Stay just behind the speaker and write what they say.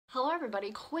Hello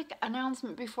everybody, quick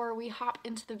announcement before we hop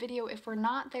into the video. If we're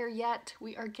not there yet,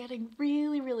 we are getting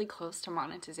really close to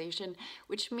monetization,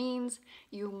 which means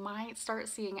you might start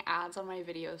seeing ads on my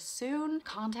videos soon.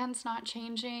 Content's not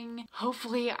changing.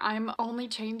 Hopefully I'm only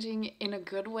changing in a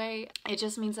good way. It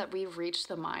just means that we've reached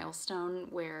the milestone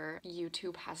where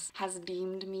YouTube has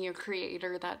deemed me a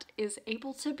creator that is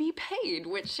able to be paid,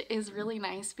 which is really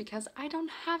nice because I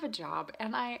don't have a job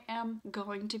and I am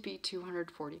going to be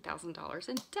 $240,000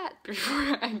 in debt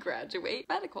before I graduate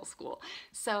medical school.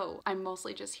 So I'm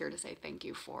mostly just here to say thank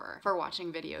you for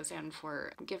watching videos and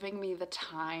for giving me the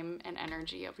time and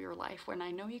energy of your life when I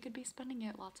know you could be spending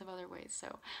it lots of other ways.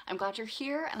 So I'm glad you're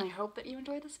here and I hope that you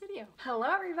enjoyed this video. Hello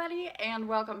everybody and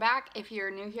welcome back. If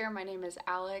you're new here, my name is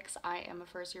Alex. I am a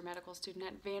first year medical student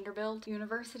at Vanderbilt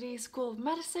University School of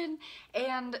Medicine,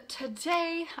 and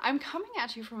today I'm coming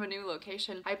at you from a new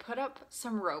location. I put up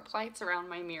some rope lights around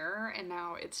my mirror and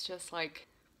now it's just like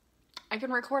I can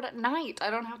record at night.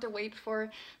 I don't have to wait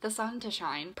for the sun to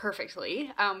shine perfectly,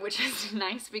 which is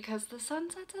nice because the sun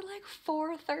sets at like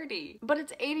 4:30. But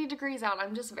it's 80 degrees out.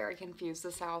 I'm just very confused.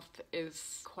 The south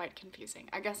is quite confusing.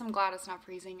 I guess I'm glad it's not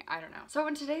freezing. I don't know. So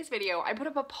in today's video, I put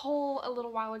up a poll a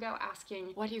little while ago asking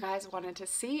what you guys wanted to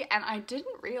see, and I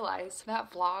didn't realize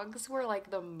that vlogs were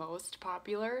like the most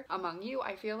popular among you.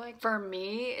 I feel like for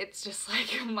me, it's just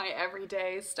like my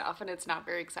everyday stuff and it's not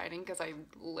very exciting because I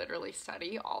literally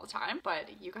study all the time.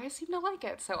 But you guys seem to like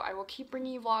it, so I will keep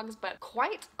bringing you vlogs. But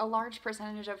quite a large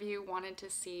percentage of you wanted to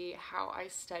see how I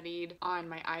studied on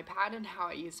my iPad and how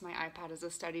I used my iPad as a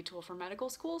study tool for medical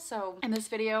school. So in this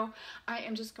video, I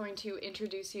am just going to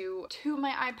introduce you to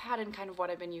my iPad and kind of what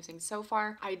I've been using so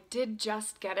far. I did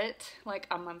just get it like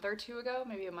a month or two ago,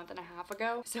 maybe a month and a half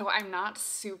ago, so I'm not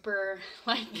super,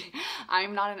 like,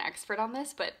 I'm not an expert on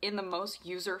this, but in the most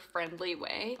user-friendly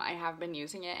way, I have been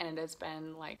using it and it has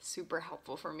been like super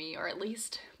helpful for me, or at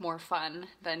least more fun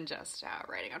than just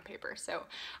writing on paper. So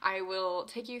I will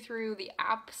take you through the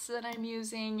apps that I'm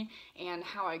using and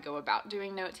how I go about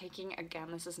doing note taking.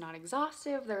 Again, this is not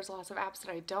exhaustive. There's lots of apps that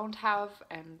I don't have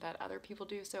and that other people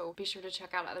do, so be sure to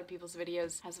check out other people's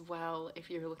videos as well if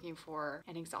you're looking for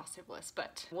an exhaustive list.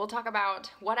 But we'll talk about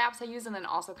what apps I use and then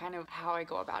also kind of how I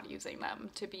go about using them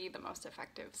to be the most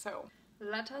effective. So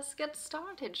let us get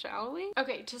started, shall we?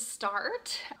 Okay, to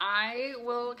start, I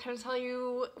will kind of tell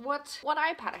you what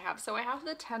iPad I have. So I have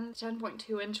the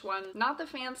 10.2 inch one, not the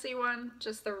fancy one,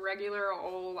 just the regular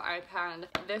old iPad.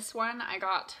 This one I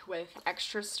got with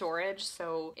extra storage,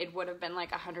 so it would have been like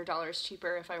 $100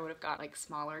 cheaper if I would have got like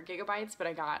smaller gigabytes, but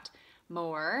I got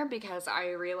more because I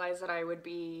realized that I would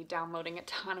be downloading a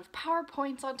ton of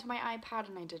PowerPoints onto my iPad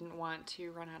and I didn't want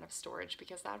to run out of storage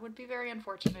because that would be very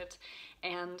unfortunate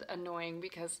and annoying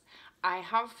because I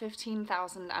have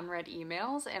 15,000 unread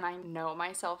emails and I know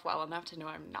myself well enough to know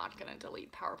I'm not going to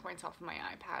delete PowerPoints off of my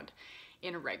iPad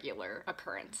in a regular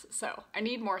occurrence. So I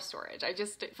need more storage. I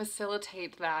just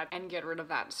facilitate that and get rid of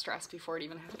that stress before it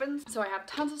even happens. So I have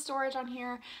tons of storage on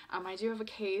here. I do have a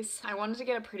case. I wanted to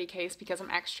get a pretty case because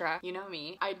I'm extra, you know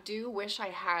me. I do wish I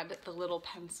had the little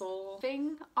pencil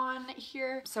thing on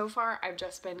here. So far I've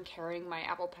just been carrying my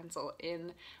Apple Pencil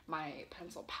in my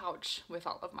pencil pouch with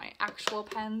all of my actual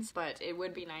pens, but it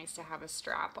would be nice to have a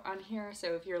strap on here.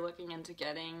 So if you're looking into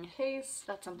getting a case,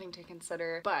 that's something to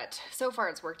consider. But so far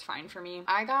it's worked fine for me.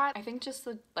 I got, I think, just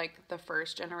the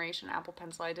first generation Apple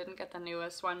Pencil. I didn't get the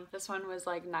newest one. This one was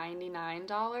like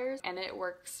 $99 and it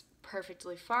works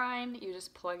perfectly fine. You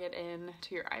just plug it in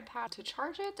to your iPad to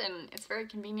charge it and it's very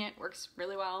convenient, works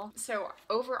really well. So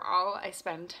overall I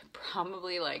spent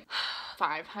probably like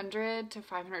 $500 to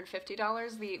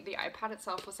 $550. The iPad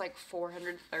itself was like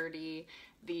 $430.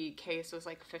 The case was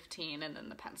like $15 and then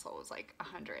the pencil was like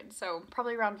 $100. So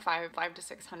probably around $500 to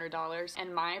 $600.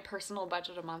 And my personal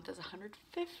budget a month is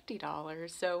 $150.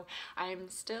 So I'm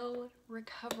still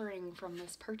recovering from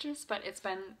this purchase, but it's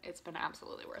been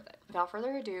absolutely worth it. Without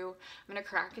further ado, I'm gonna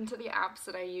crack into the apps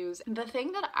that I use. The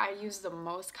thing that I use the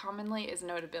most commonly is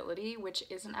Notability, which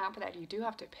is an app that you do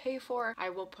have to pay for. I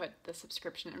will put the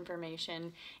subscription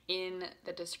information in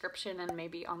the description and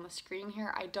maybe on the screen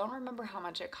here. I don't remember how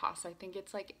much it costs. I think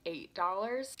it's like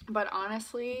 $8, but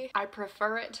honestly I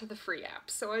prefer it to the free apps.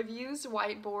 So I've used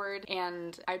Whiteboard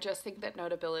and I just think that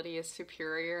Notability is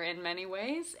superior in many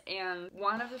ways, and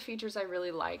one of the features I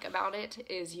really like about it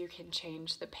is you can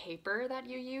change the paper that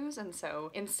you use, and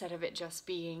so instead of it just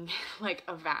being like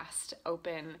a vast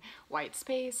open white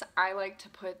space, I like to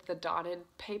put the dotted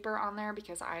paper on there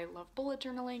because I love bullet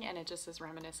journaling and it just is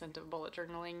reminiscent of bullet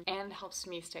journaling and helps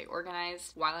me stay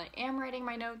organized while I am writing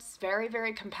my notes.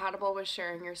 Very compatible with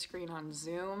sharing your screen on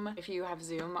Zoom. If you have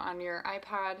Zoom on your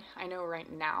iPad, I know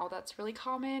right now that's really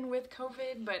common with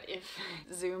COVID, but if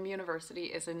Zoom University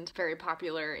isn't very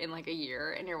popular in like a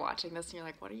year and you're watching this and you're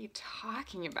like, what are you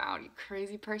talking about, you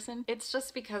crazy person? It's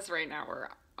just because right now we're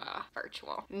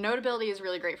virtual. Notability is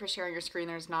really great for sharing your screen.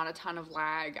 There's not a ton of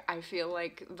lag. I feel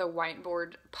like the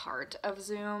whiteboard part of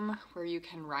Zoom, where you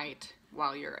can write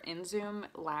while you're in Zoom,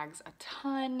 lags a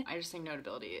ton. I just think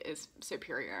Notability is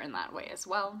superior in that way as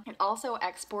well. It also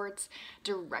exports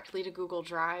directly to Google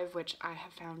Drive, which I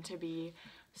have found to be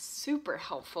super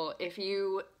helpful if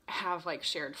you have like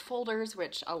shared folders,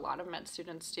 which a lot of med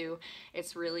students do.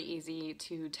 It's really easy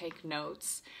to take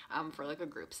notes for like a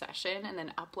group session and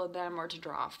then upload them, or to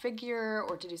draw a figure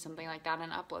or to do something like that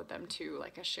and upload them to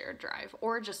like a shared drive,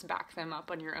 or just back them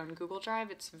up on your own Google Drive.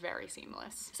 It's very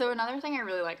seamless. So another thing I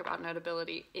really like about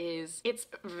Notability is it's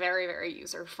very, very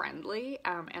user friendly,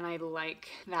 and I like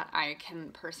that I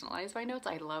can personalize my notes.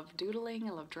 I love doodling,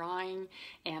 I love drawing,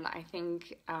 and I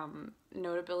think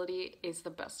Notability is the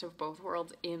best of both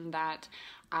worlds in that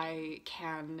I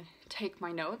can take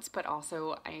my notes, but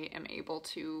also I am able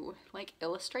to like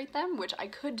illustrate them, which I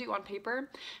could do on paper,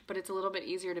 but it's a little bit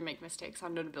easier to make mistakes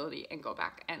on Notability and go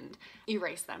back and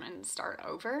erase them and start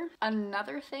over.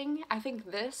 Another thing, I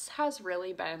think this has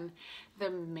really been the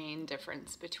main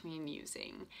difference between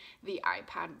using the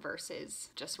iPad versus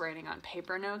just writing on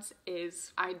paper notes,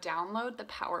 is I download the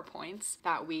PowerPoints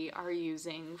that we are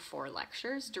using for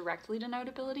lectures directly to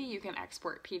Notability. You can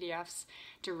export PDFs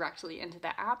directly into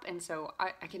the app, and so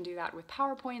I can do that with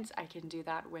PowerPoints, I can do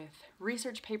that with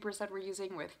research papers that we're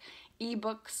using, with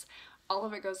ebooks. All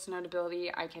of it goes to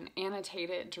Notability. I can annotate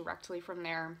it directly from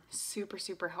there. Super,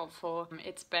 super helpful.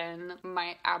 It's been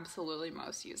my absolutely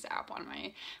most used app on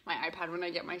my iPad. When I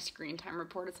get my screen time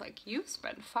report, it's like, you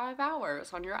spent 5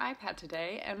 hours on your iPad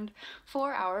today, and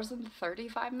 4 hours and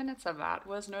 35 minutes of that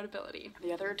was Notability.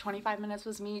 The other 25 minutes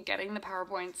was me getting the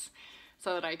PowerPoints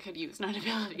so that I could use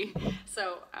Notability.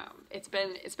 So it's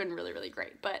been really, really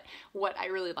great. But what I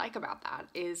really like about that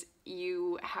is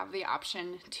you have the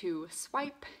option to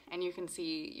swipe and you can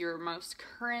see your most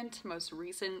current, most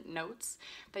recent notes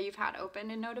that you've had open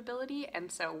in Notability.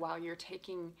 And so while you're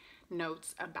taking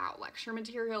notes about lecture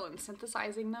material and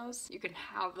synthesizing those, you can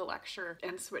have the lecture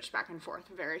and switch back and forth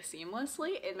very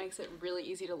seamlessly. It makes it really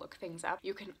easy to look things up.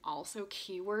 You can also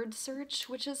keyword search,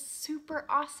 which is super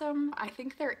awesome. I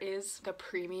think there is the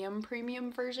premium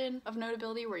version of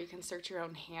Notability where you can search your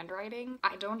own handwriting.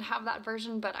 I don't have that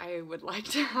version, but I would like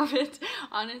to have it.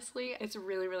 Honestly, it's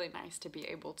really, really nice to be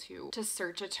able to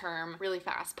search a term really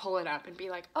fast, pull it up and be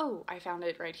like, oh, I found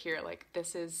it right here. Like,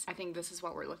 I think this is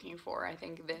what we're looking for. I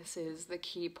think this is the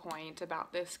key point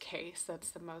about this case that's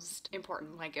the most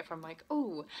important. Like, if I'm like,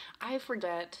 oh, I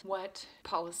forget what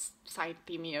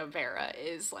polycythemia vera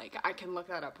is, like, I can look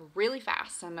that up really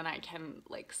fast and then I can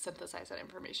like synthesize that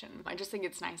information. I just think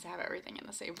it's nice to have everything in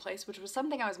the same place, which was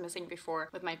something I was missing before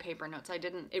with my paper notes.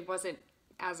 It wasn't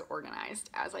as organized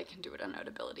as I can do it on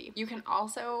Notability. You can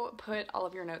also put all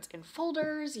of your notes in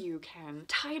folders, you can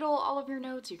title all of your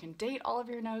notes, you can date all of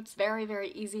your notes. Very, very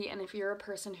easy. And if you're a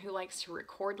person who likes to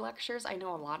record lectures, I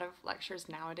know a lot of lectures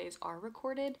nowadays are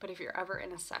recorded, but if you're ever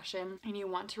in a session and you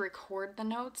want to record the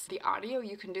notes, the audio,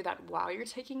 you can do that while you're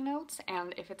taking notes,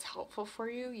 and if it's helpful for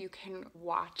you, you can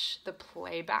watch the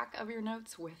playback of your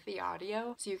notes with the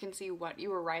audio, so you can see what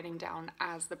you were writing down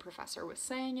as the professor was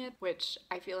saying it, which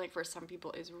I feel like for some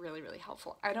people is really, really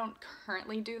helpful. I don't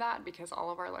currently do that because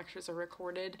all of our lectures are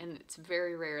recorded, and it's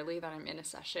very rarely that I'm in a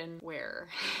session where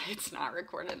it's not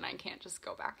recorded and I can't just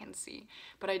go back and see.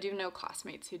 But I do know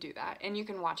classmates who do that, and you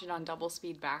can watch it on double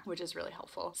speed back, which is really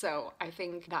helpful. So I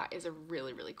think that is a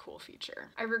really, really cool feature.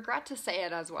 I regret to say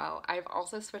it as well, I've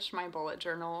also switched my bullet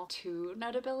journal to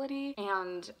Notability,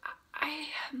 and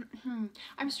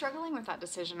I'm struggling with that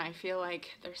decision. I feel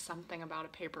like there's something about a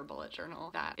paper bullet journal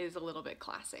that is a little bit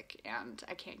classic and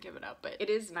I can't give it up, but it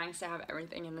is nice to have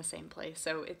everything in the same place.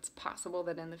 So it's possible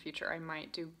that in the future I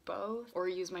might do both or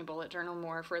use my bullet journal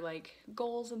more for like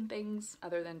goals and things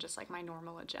other than just like my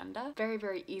normal agenda. Very,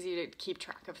 very easy to keep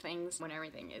track of things when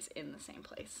everything is in the same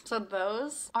place. So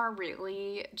those are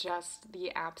really just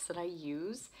the apps that I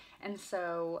use. And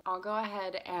so I'll go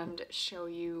ahead and show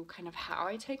you kind of how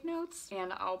I take notes,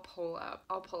 and I'll pull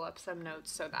up some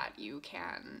notes so that you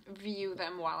can view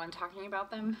them while I'm talking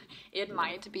about them. It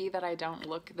might be that I don't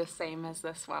look the same as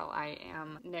this while I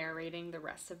am narrating the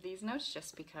rest of these notes,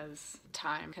 just because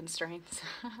time constraints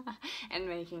and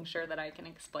making sure that I can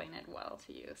explain it well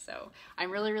to you. So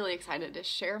I'm really, really excited to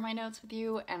share my notes with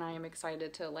you, and I am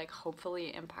excited to like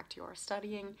hopefully impact your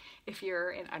studying. If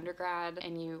you're in undergrad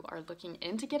and you are looking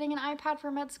into getting getting an iPad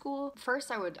for med school,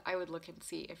 first I would look and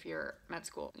see if your med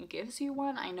school gives you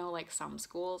one. I know like some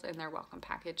schools in their welcome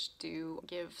package do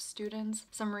give students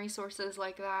some resources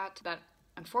like that. That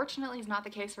unfortunately is not the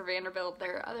case for Vanderbilt.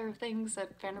 There are other things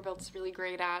that Vanderbilt's really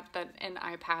great at that an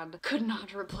iPad could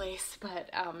not replace, but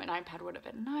an iPad would have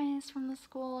been nice from the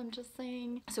school, I'm just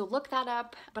saying. So look that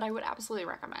up, but I would absolutely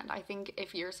recommend. I think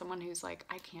if you're someone who's like,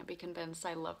 I can't be convinced,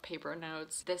 I love paper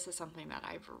notes, this is something that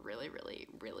I've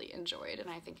really enjoyed. And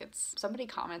I think it's, somebody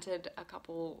commented a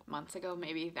couple months ago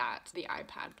maybe that the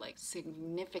iPad like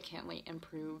significantly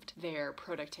improved their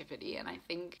productivity, and I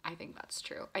think that's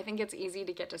true. I think it's easy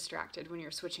to get distracted when you're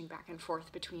switching back and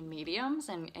forth between mediums,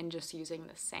 and just using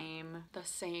the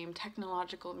same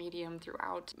technological medium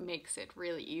throughout makes it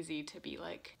really easy to be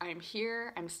like, I'm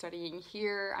here, I'm studying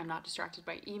here, I'm not distracted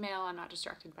by email, I'm not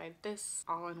distracted by this,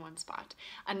 all in one spot.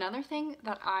 Another thing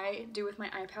that I do with my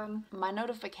iPad, my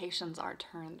notifications are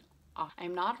turned off. I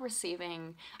am not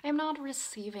receiving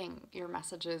your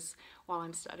messages while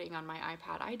I'm studying on my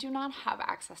iPad. I do not have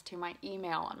access to my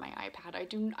email on my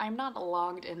iPad. I'm not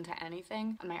logged into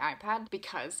anything on my iPad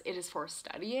because it is for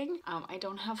studying. I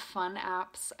don't have fun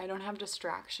apps. I don't have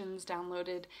distractions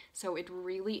downloaded. So it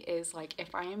really is like,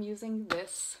 if I am using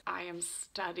this, I am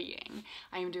studying.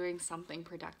 I am doing something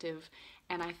productive.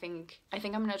 And I think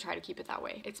I'm gonna try to keep it that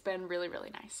way. It's been really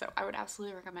nice. So I would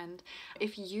absolutely recommend,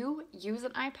 if you use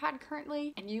an iPad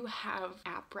currently and you have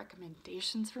app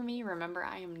recommendations for me, remember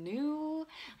I am new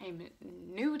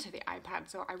to the iPad.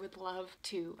 So I would love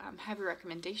to have your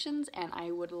recommendations, and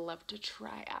I would love to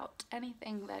try out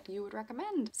anything that you would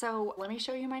recommend. So let me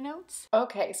show you my notes.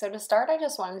 Okay, so to start, I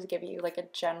just wanted to give you like a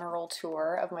general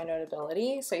tour of my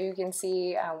Notability. So you can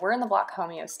see we're in the block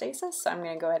homeostasis. So I'm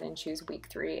gonna go ahead and choose week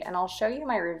 3, and I'll show you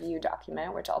my review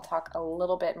document, which I'll talk a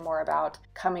little bit more about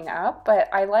coming up, but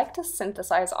I like to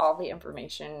synthesize all the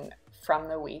information from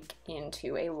the week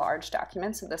into a large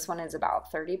document. So this one is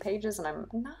about 30 pages and I'm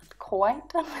not quite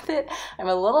done with it. I'm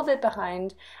a little bit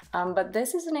behind, but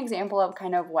this is an example of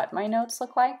kind of what my notes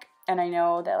look like. And I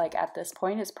know that like at this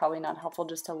point it's probably not helpful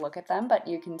just to look at them, but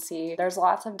you can see there's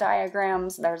lots of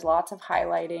diagrams, there's lots of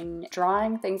highlighting.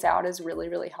 Drawing things out is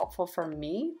really helpful for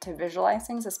me to visualize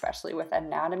things, especially with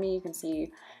anatomy. You can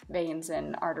see veins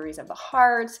and arteries of the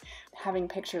heart, having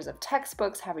pictures of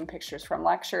textbooks, having pictures from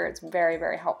lecture. It's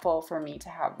very helpful for me to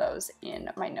have those in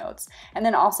my notes. And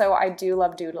then also I do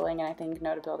love doodling, and I think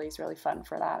Notability is really fun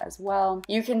for that as well.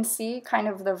 You can see kind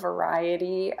of the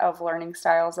variety of learning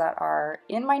styles that are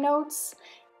in my notes.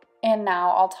 And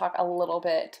now I'll talk a little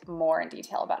bit more in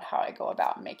detail about how I go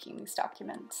about making these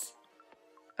documents.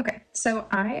 Okay, so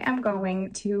I am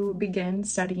going to begin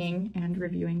studying and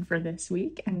reviewing for this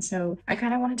week. And so I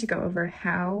kind of wanted to go over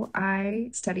how I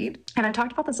studied. And I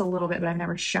talked about this a little bit, but I've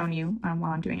never shown you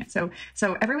while I'm doing it. So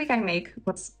every week I make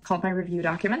what's called my review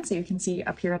document. So you can see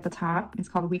up here at the top, it's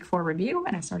called Week 4 Review,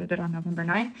 and I started it on November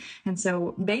 9th. And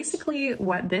so basically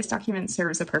what this document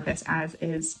serves a purpose as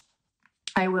is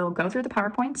I will go through the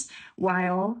PowerPoints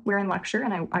while we're in lecture,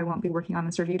 and I won't be working on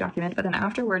this review document, but then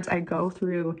afterwards I go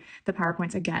through the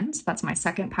PowerPoints again. So that's my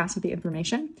second pass of the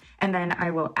information. And then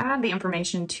I will add the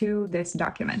information to this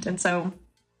document. And so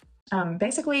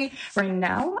basically right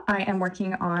now I am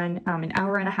working on an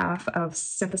hour and a half of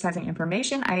synthesizing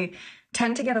information. I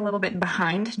tend to get a little bit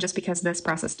behind just because this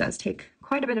process does take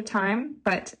quite a bit of time,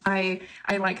 but I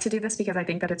like to do this because I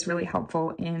think that it's really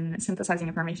helpful in synthesizing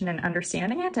information and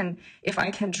understanding it. And if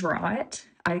I can draw it,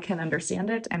 I can understand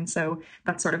it. And so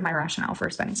that's sort of my rationale for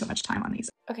spending so much time on these.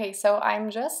 Okay, so I'm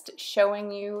just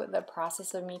showing you the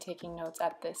process of me taking notes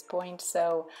at this point.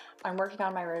 So I'm working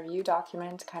on my review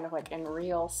document kind of like in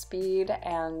real speed,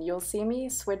 and you'll see me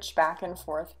switch back and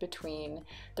forth between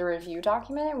the review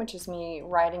document, which is me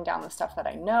writing down the stuff that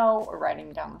I know, or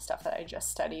writing down the stuff that I just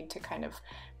studied to kind of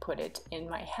put it in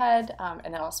my head,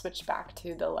 and then I'll switch back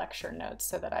to the lecture notes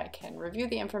so that I can review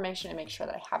the information and make sure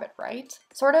that I have it right.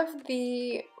 Sort of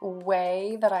the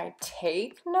way that I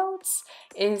take notes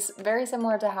is very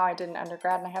similar to how I did in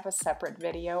undergrad, and I have a separate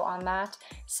video on that.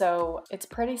 So it's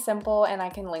pretty simple, and I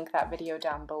can link that video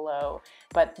down below,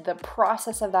 but the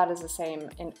process of that is the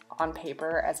same on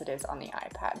paper as it is on the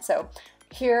iPad. So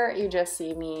here you just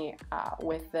see me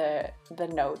with the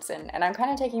notes, and I'm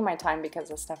kind of taking my time because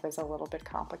this stuff is a little bit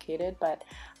complicated, but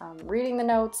reading the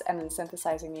notes and then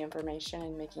synthesizing the information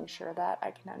and making sure that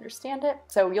I can understand it.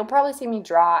 So you'll probably see me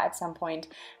draw at some point,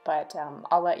 but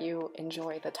I'll let you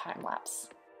enjoy the time lapse.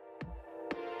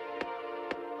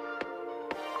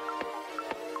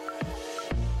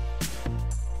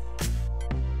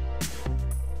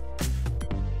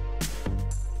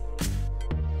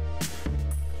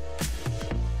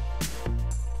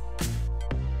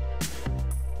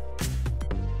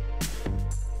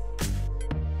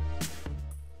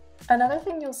 Another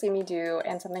thing you'll see me do,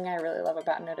 and something I really love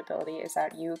about Notability, is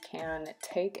that you can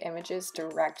take images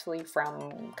directly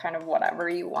from kind of whatever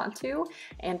you want to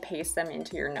and paste them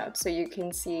into your notes. So you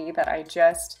can see that I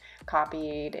just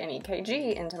copied an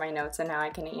EKG into my notes and now I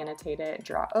can annotate it,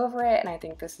 draw over it, and I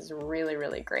think this is really,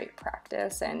 really great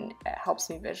practice, and it helps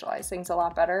me visualize things a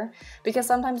lot better, because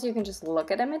sometimes you can just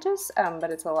look at images, but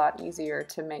it's a lot easier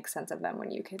to make sense of them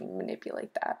when you can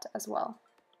manipulate that as well.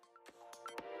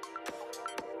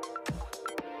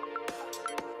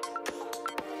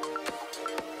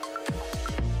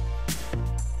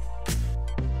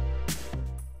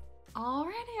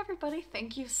 Alrighty, everybody,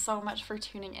 thank you so much for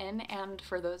tuning in, and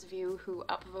for those of you who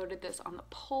upvoted this on the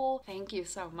poll, thank you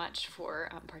so much for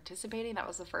participating. That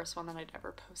was the first one that I'd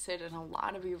ever posted, and a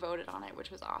lot of you voted on it, which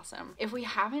was awesome. If we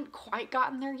haven't quite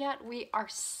gotten there yet, we are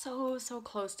so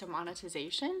close to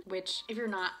monetization, which, if you're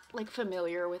not like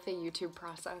familiar with the YouTube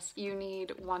process, you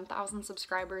need 1,000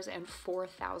 subscribers and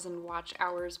 4,000 watch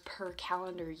hours per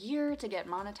calendar year to get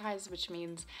monetized, which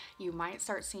means you might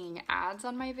start seeing ads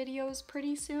on my videos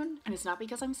pretty soon. And it's not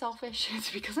because I'm selfish,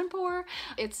 it's because I'm poor.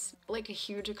 It's like a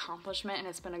huge accomplishment, and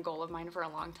it's been a goal of mine for a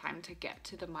long time to get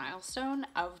to the milestone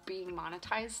of being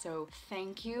monetized. So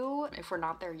thank you. If we're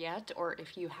not there yet, or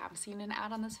if you have seen an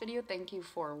ad on this video, thank you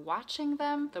for watching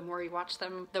them. The more you watch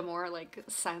them, the more like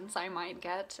sense I might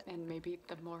get, and maybe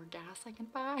the more gas I can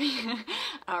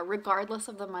buy. Regardless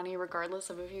of the money, regardless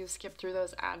of if you skip through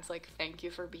those ads, like, thank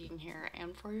you for being here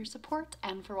and for your support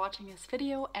and for watching this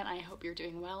video, and I hope you're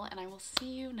doing well, and I will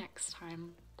see you next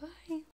time. Bye.